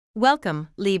Welcome,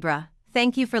 Libra.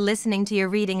 Thank you for listening to your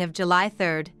reading of July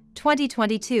 3rd,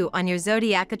 2022 on your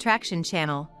Zodiac Attraction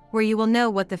channel, where you will know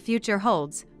what the future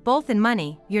holds, both in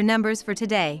money, your numbers for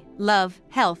today, love,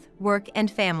 health, work and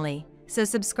family. So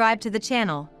subscribe to the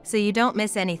channel, so you don't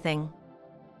miss anything.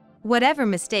 Whatever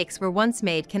mistakes were once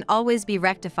made can always be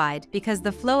rectified because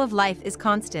the flow of life is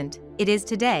constant. It is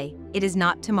today, it is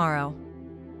not tomorrow.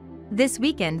 This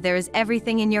weekend there is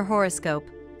everything in your horoscope,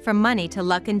 from money to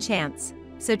luck and chance.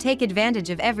 So take advantage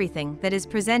of everything that is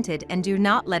presented and do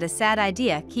not let a sad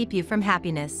idea keep you from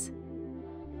happiness.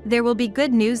 There will be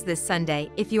good news this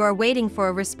Sunday if you are waiting for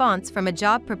a response from a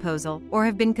job proposal or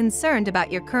have been concerned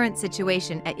about your current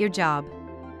situation at your job.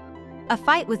 A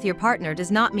fight with your partner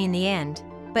does not mean the end,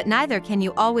 but neither can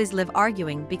you always live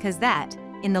arguing because that,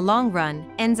 in the long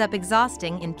run, ends up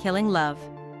exhausting and killing love.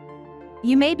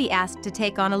 You may be asked to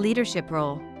take on a leadership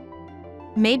role.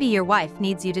 Maybe your wife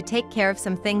needs you to take care of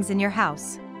some things in your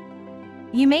house.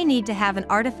 You may need to have an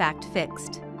artifact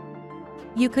fixed.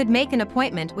 You could make an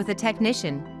appointment with a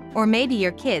technician, or maybe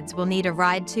your kids will need a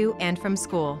ride to and from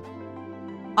school.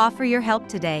 Offer your help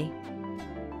today.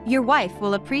 Your wife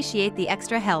will appreciate the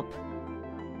extra help.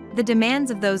 The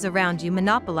demands of those around you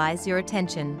monopolize your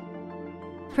attention.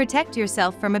 Protect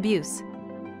yourself from abuse.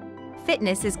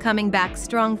 Fitness is coming back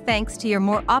strong thanks to your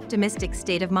more optimistic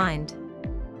state of mind.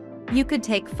 You could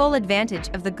take full advantage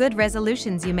of the good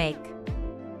resolutions you make.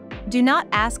 Do not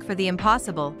ask for the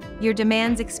impossible, your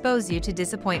demands expose you to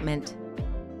disappointment.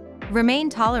 Remain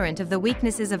tolerant of the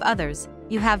weaknesses of others,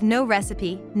 you have no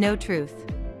recipe, no truth.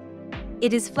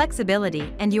 It is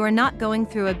flexibility and you are not going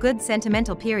through a good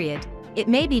sentimental period. It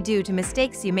may be due to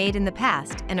mistakes you made in the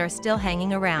past and are still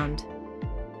hanging around.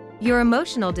 Your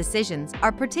emotional decisions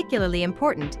are particularly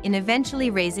important in eventually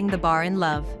raising the bar in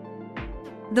love.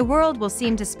 The world will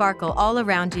seem to sparkle all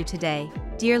around you today,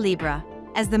 dear Libra,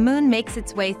 as the moon makes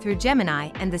its way through Gemini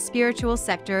and the spiritual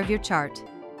sector of your chart.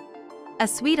 A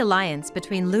sweet alliance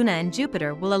between Luna and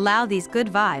Jupiter will allow these good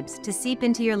vibes to seep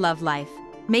into your love life,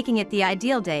 making it the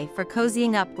ideal day for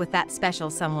cozying up with that special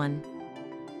someone.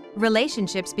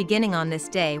 Relationships beginning on this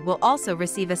day will also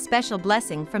receive a special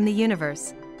blessing from the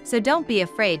universe, so don't be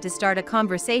afraid to start a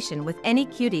conversation with any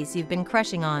cuties you've been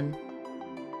crushing on.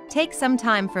 Take some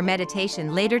time for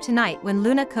meditation later tonight when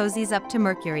Luna cozies up to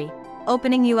Mercury,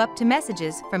 opening you up to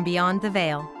messages from beyond the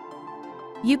veil.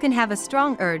 You can have a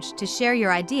strong urge to share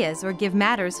your ideas or give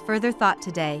matters further thought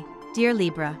today, dear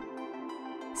Libra.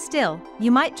 Still, you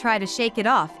might try to shake it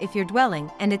off if you're dwelling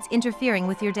and it's interfering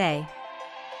with your day.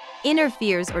 Inner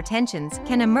fears or tensions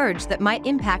can emerge that might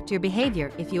impact your behavior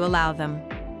if you allow them.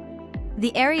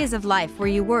 The areas of life where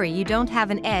you worry you don't have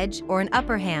an edge or an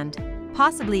upper hand,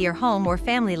 possibly your home or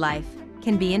family life,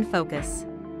 can be in focus.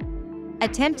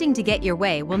 Attempting to get your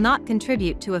way will not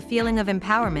contribute to a feeling of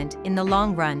empowerment in the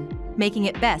long run, making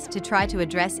it best to try to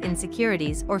address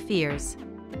insecurities or fears.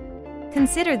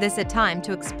 Consider this a time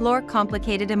to explore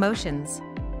complicated emotions.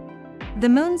 The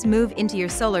moon's move into your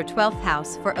solar 12th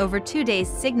house for over 2 days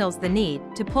signals the need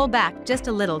to pull back just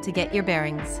a little to get your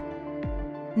bearings.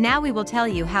 Now we will tell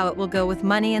you how it will go with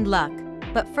money and luck,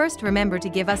 but first remember to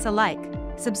give us a like.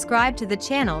 Subscribe to the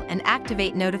channel and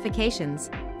activate notifications.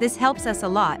 This helps us a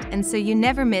lot and so you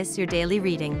never miss your daily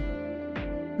reading.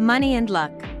 Money and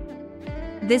luck.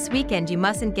 This weekend you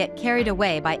mustn't get carried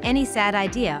away by any sad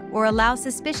idea or allow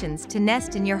suspicions to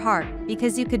nest in your heart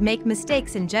because you could make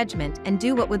mistakes in judgment and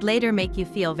do what would later make you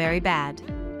feel very bad.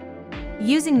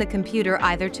 Using the computer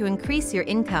either to increase your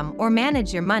income or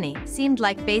manage your money seemed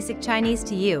like basic Chinese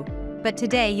to you, but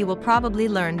today you will probably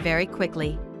learn very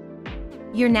quickly.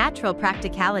 Your natural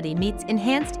practicality meets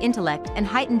enhanced intellect and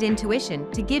heightened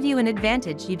intuition to give you an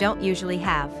advantage you don't usually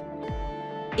have.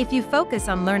 If you focus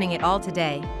on learning it all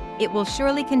today, it will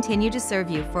surely continue to serve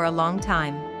you for a long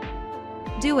time.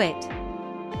 Do it.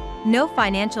 No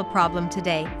financial problem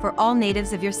today for all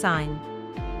natives of your sign.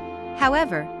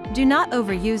 However, do not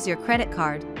overuse your credit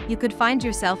card, you could find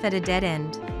yourself at a dead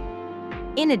end.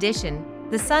 In addition,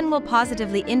 the sun will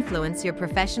positively influence your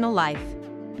professional life.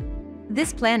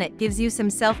 This planet gives you some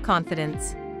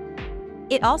self-confidence.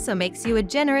 It also makes you a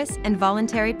generous and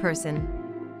voluntary person.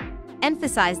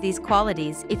 Emphasize these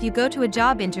qualities if you go to a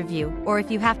job interview or if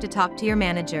you have to talk to your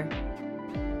manager.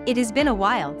 It has been a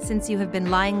while since you have been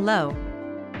lying low.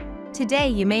 Today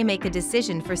you may make a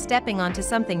decision for stepping onto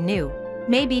something new,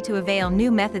 maybe to avail new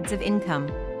methods of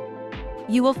income.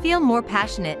 You will feel more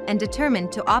passionate and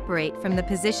determined to operate from the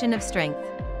position of strength.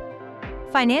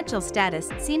 Financial status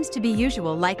seems to be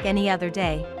usual like any other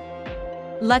day.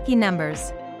 Lucky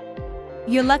numbers.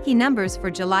 Your lucky numbers for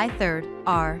July 3rd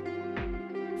are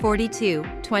 42,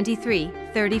 23,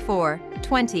 34,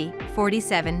 20,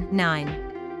 47,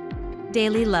 9.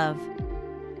 Daily love.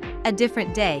 A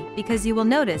different day because you will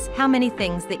notice how many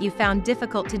things that you found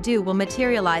difficult to do will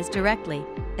materialize directly,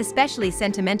 especially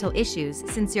sentimental issues,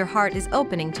 since your heart is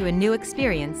opening to a new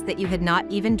experience that you had not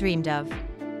even dreamed of.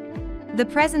 The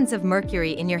presence of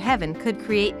Mercury in your heaven could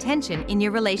create tension in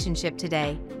your relationship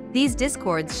today. These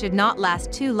discords should not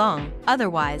last too long,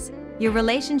 otherwise, your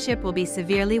relationship will be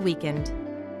severely weakened.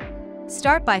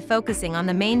 Start by focusing on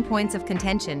the main points of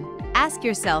contention. Ask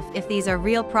yourself if these are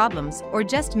real problems or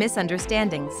just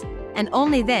misunderstandings, and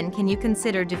only then can you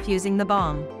consider diffusing the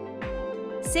bomb.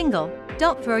 Single,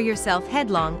 don't throw yourself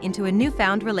headlong into a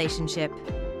newfound relationship.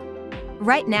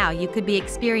 Right now you could be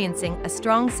experiencing a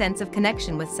strong sense of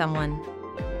connection with someone.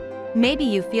 Maybe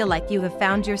you feel like you have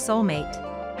found your soulmate.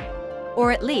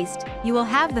 Or at least, you will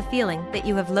have the feeling that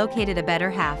you have located a better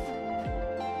half.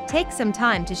 Take some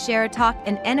time to share a talk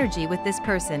and energy with this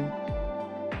person.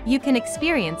 You can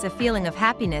experience a feeling of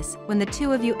happiness when the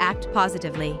two of you act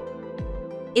positively.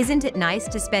 Isn't it nice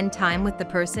to spend time with the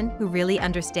person who really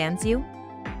understands you?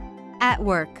 At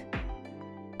work.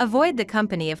 Avoid the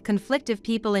company of conflictive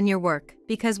people in your work,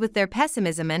 because with their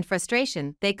pessimism and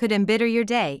frustration, they could embitter your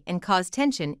day and cause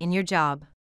tension in your job.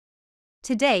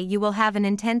 Today you will have an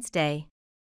intense day.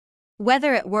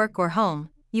 Whether at work or home,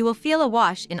 you will feel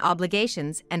awash in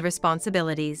obligations and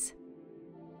responsibilities.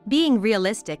 Being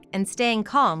realistic and staying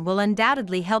calm will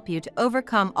undoubtedly help you to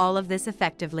overcome all of this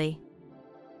effectively.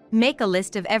 Make a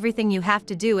list of everything you have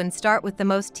to do and start with the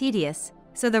most tedious,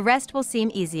 so the rest will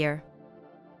seem easier.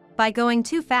 By going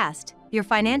too fast, your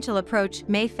financial approach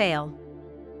may fail.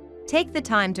 Take the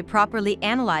time to properly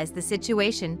analyze the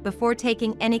situation before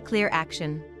taking any clear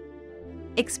action.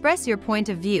 Express your point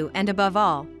of view and above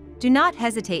all, do not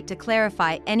hesitate to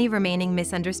clarify any remaining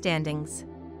misunderstandings.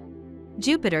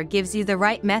 Jupiter gives you the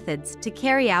right methods to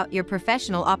carry out your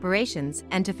professional operations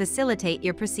and to facilitate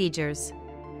your procedures.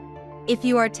 If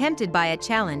you are tempted by a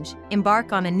challenge,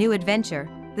 embark on a new adventure,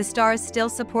 the stars still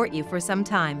support you for some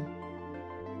time.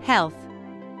 Health.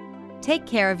 Take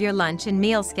care of your lunch and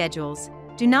meal schedules,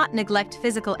 do not neglect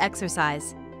physical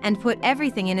exercise, and put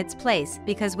everything in its place,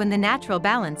 because when the natural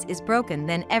balance is broken,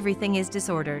 then everything is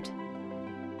disordered.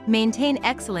 Maintain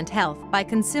excellent health by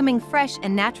consuming fresh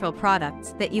and natural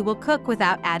products that you will cook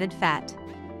without added fat.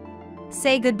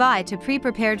 Say goodbye to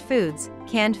pre-prepared foods,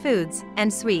 canned foods,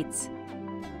 and sweets.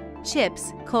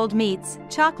 Chips, cold meats,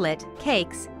 chocolate,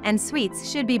 cakes, and sweets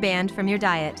should be banned from your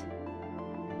diet.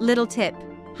 Little tip: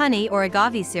 honey or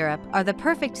agave syrup are the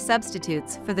perfect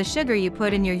substitutes for the sugar you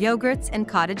put in your yogurts and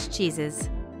cottage cheeses.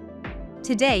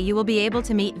 Today you will be able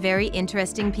to meet very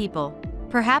interesting people,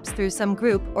 perhaps through some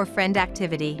group or friend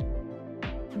activity.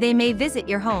 They may visit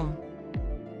your home.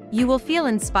 You will feel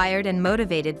inspired and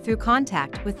motivated through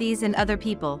contact with these and other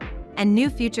people, and new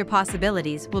future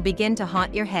possibilities will begin to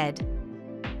haunt your head.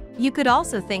 You could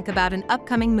also think about an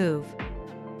upcoming move.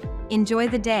 Enjoy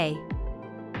the day.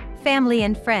 Family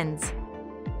and friends.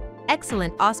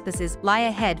 Excellent auspices lie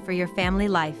ahead for your family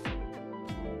life.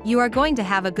 You are going to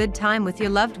have a good time with your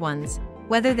loved ones,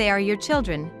 whether they are your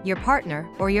children, your partner,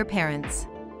 or your parents.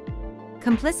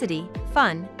 Complicity,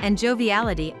 fun, and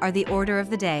joviality are the order of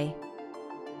the day.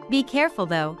 Be careful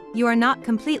though, you are not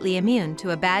completely immune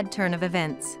to a bad turn of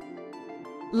events.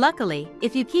 Luckily,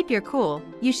 if you keep your cool,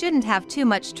 you shouldn't have too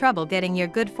much trouble getting your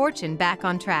good fortune back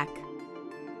on track.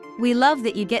 We love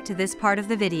that you get to this part of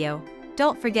the video.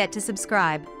 Don't forget to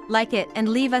subscribe, like it, and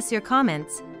leave us your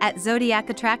comments. At Zodiac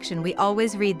Attraction we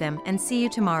always read them, and see you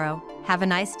tomorrow. Have a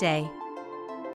nice day.